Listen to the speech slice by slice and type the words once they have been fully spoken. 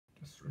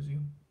Let's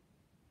resume.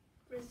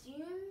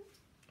 Resumed,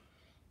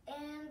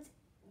 and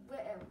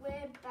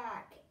we're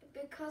back.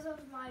 Because of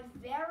my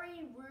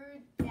very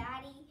rude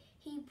daddy,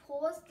 he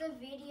paused the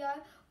video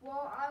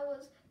while I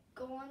was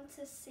going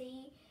to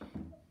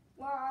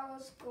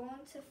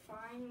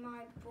find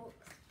my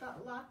books,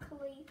 but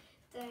luckily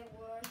they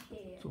were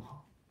here. 坐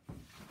好。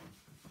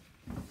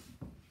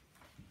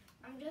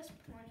 I'm just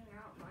pointing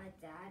out my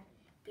dad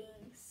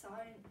being so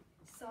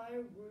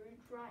rude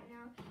right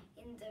now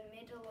in the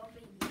middle of a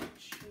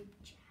YouTube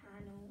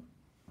channel.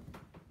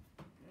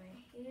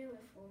 We're here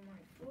with all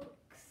my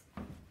books.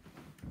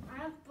 I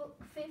have book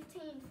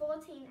 15,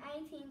 14,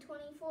 18,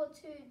 24, 2,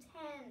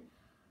 10,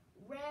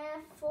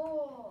 Rare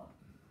 4,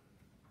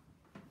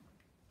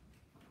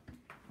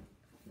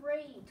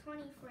 3,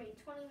 23,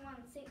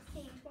 21,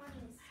 16,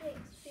 26,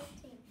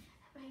 15,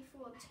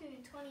 24,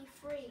 2,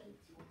 23.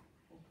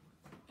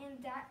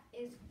 And that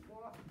is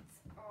what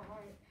I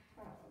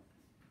have.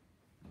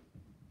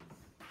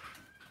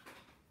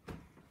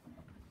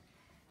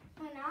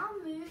 We're now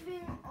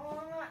moving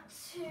on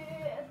to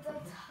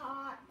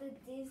the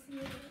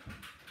Disney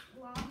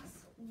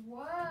last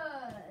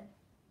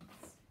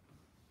words.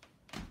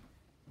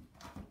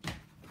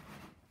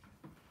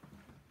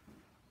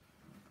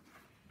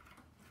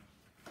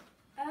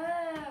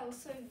 Oh,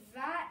 so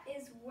that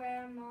is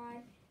where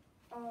my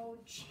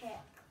old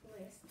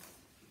checklist.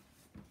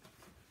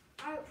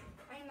 I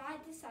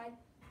might decide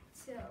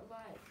to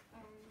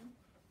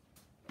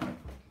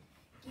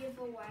give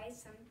away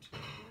some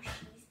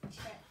Tushy's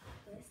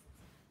checklist.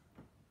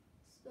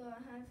 So I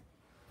have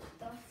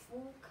the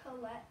full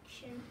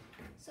collection.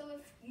 So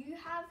if you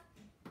have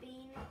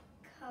been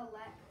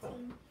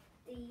collecting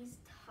these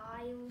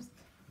tiles,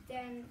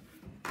 then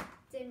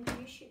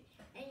you should,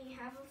 and you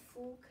have a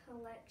full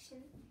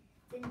collection,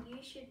 then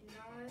you should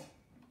know.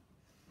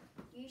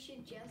 You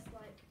should just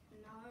know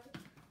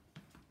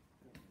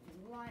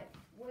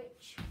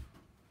which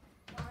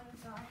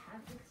ones I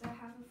have, because I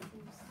have a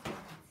full set.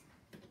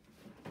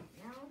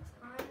 Now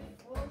time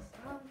for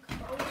some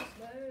close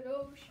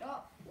little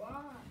shop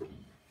one.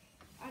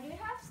 I do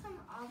have some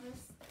other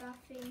stuff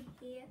in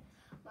here,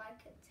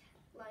 like a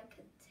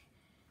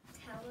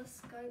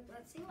telescope.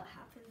 Let's see what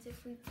happens if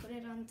we put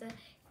it on the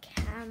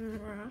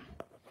camera.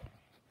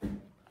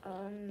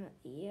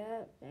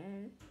 Yeah,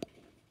 and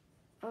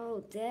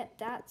oh,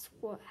 that's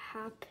what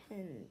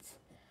happens.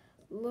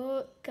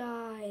 Look,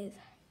 guys.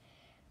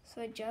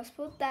 So I just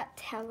put that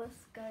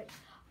telescope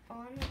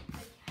on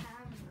the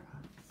camera.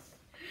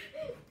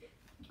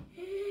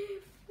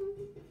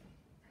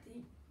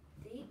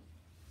 Deep.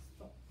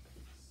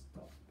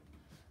 Stop.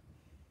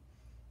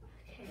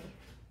 Okay.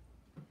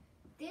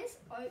 This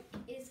oak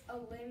is a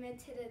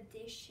limited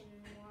edition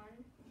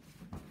one.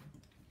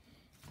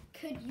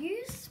 Could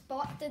you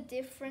spot the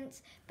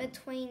difference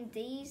between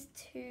these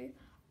two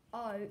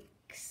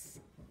oaks?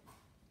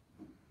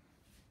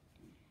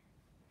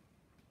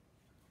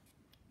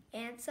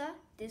 Answer,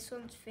 this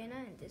one's thinner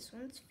and this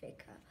one's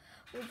thicker.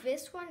 Well,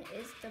 this one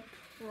is the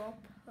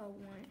proper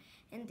one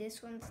and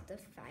this one's the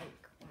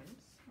fake one.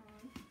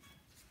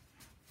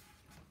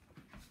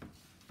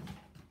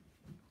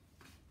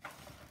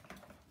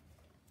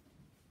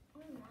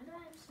 Oh, why do I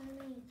have so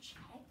many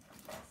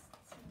checklists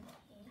in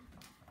here?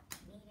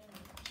 Need a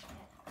new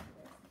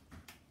checklist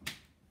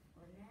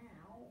for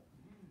now.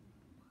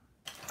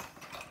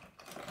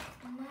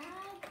 My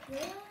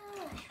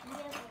gosh, we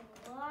have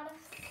a lot of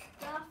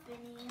stuff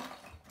in here.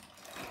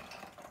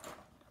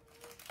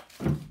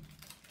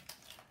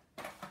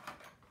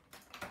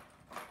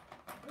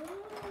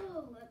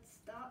 Ooh, let's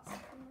start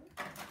school.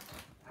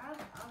 I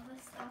have other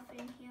stuff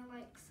in here,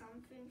 like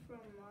something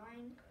from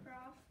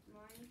Minecraft.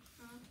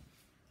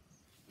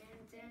 And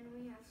then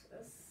we have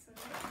some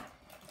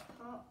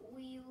Hot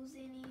Wheels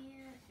in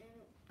here, and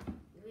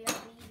we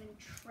have even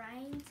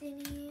trains in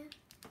here.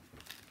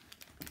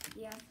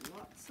 We have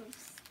lots of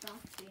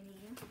stuff in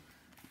here.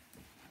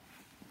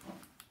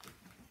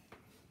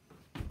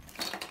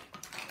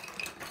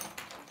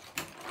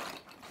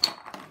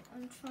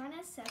 I'm trying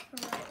to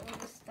separate all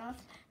the stuff,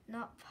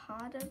 not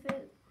part of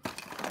it.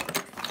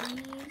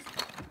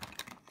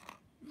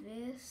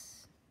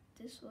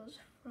 This was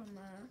from a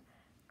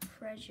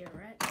treasure,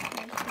 right?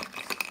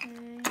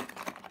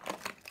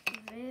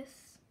 This,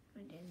 I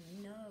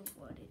didn't know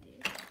what it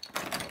is.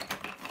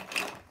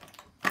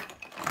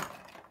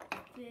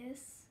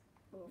 This,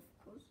 well, of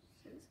course,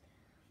 this is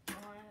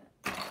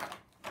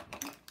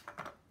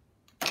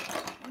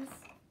and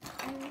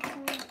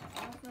some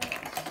other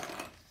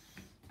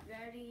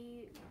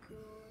very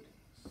good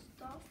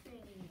stuff in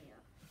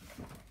here.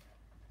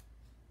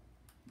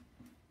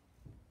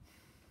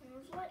 It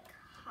was like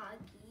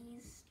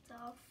Huggies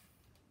stuff.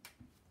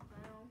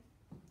 Well,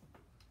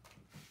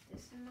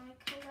 this is my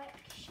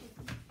collection,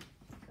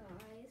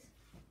 guys.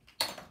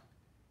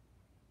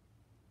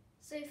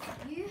 So if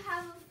you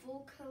have a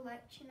full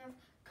collection of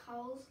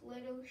Cole's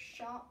Little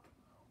Shop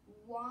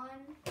 1,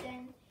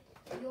 then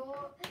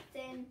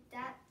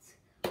that's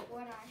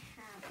what I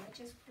have. I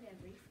just put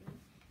everything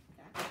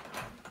back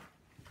on.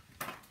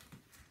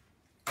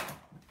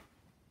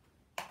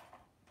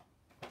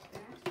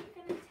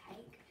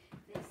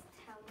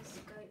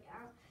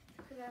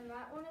 I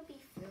might want to be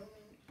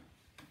filming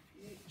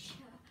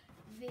future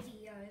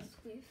videos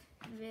with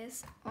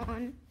this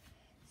on.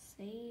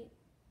 See,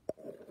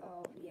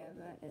 oh yeah,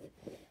 that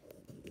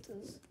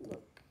does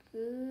look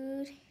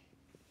good.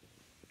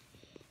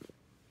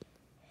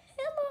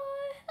 Hello,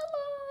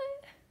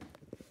 hello.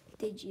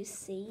 Did you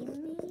see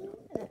me?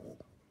 Okay.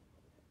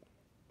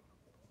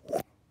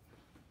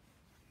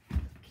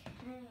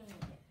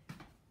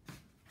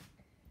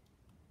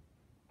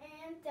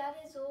 And that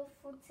is all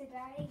for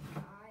today,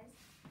 guys.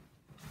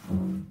 So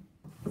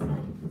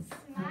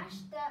smash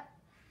that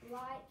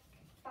like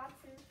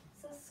button,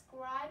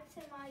 subscribe to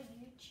my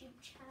YouTube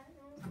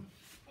channel,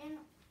 and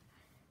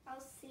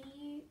I'll see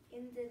you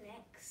in the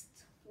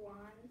next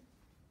one.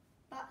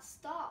 But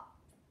stop,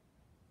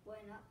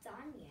 we're not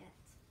done yet.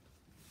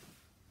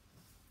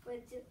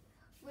 We're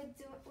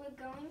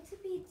going to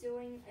be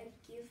doing a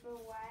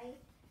giveaway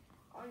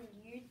on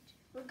YouTube.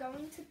 We're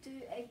going to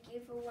do a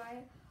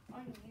giveaway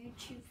on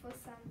YouTube for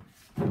some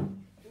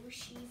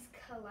Ooshies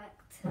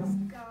collector's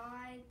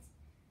guides,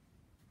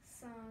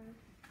 some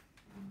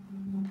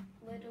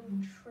little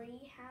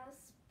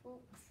treehouse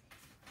books,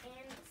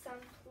 and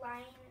some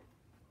plain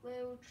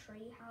little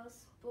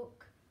treehouse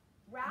book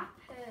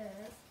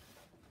wrappers,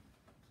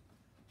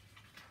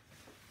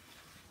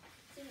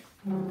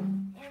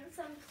 and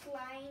some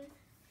plain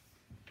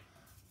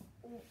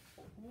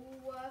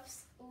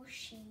Woolworths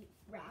Ooshie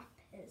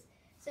wrappers.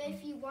 So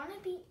if you want to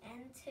be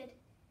entered,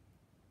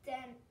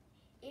 then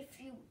if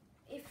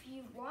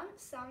you want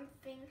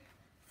something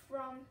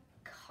from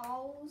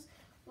Coles,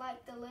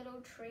 like the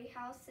little tree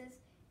houses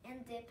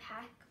and their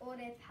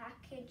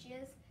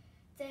packages,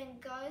 then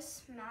go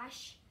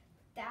smash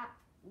that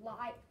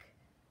like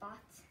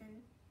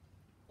button.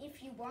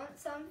 If you want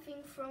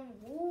something from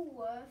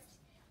Woolworths,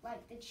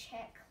 like the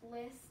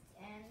checklist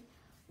and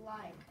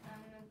like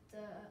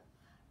the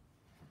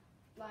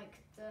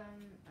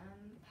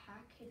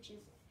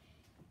packages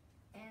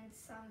and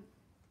some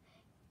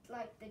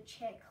like the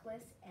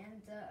checklist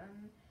and the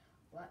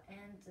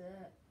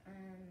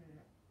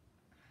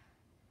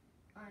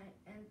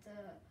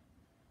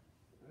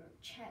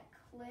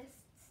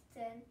checklists,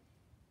 then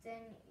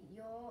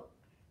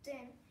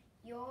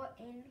you're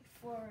in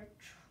for a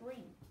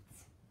treat.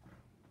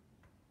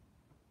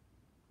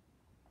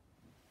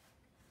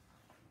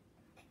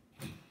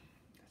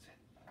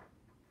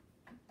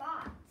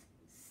 But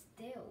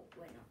still,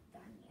 we're not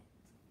done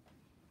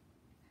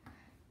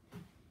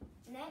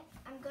yet.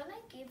 I'm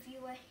gonna give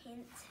you a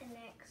hint to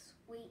next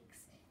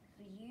week's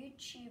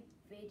YouTube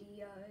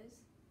videos.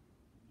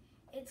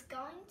 It's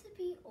going to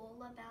be all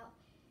about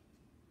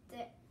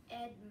the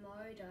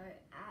Edmodo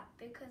app,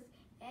 because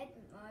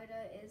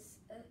Edmodo is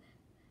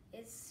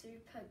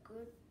super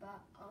good.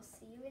 But I'll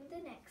see you in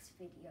the next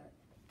video.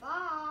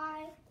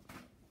 Bye.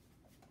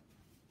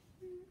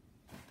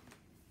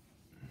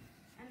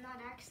 I'm not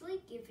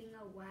actually giving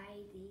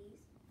away these.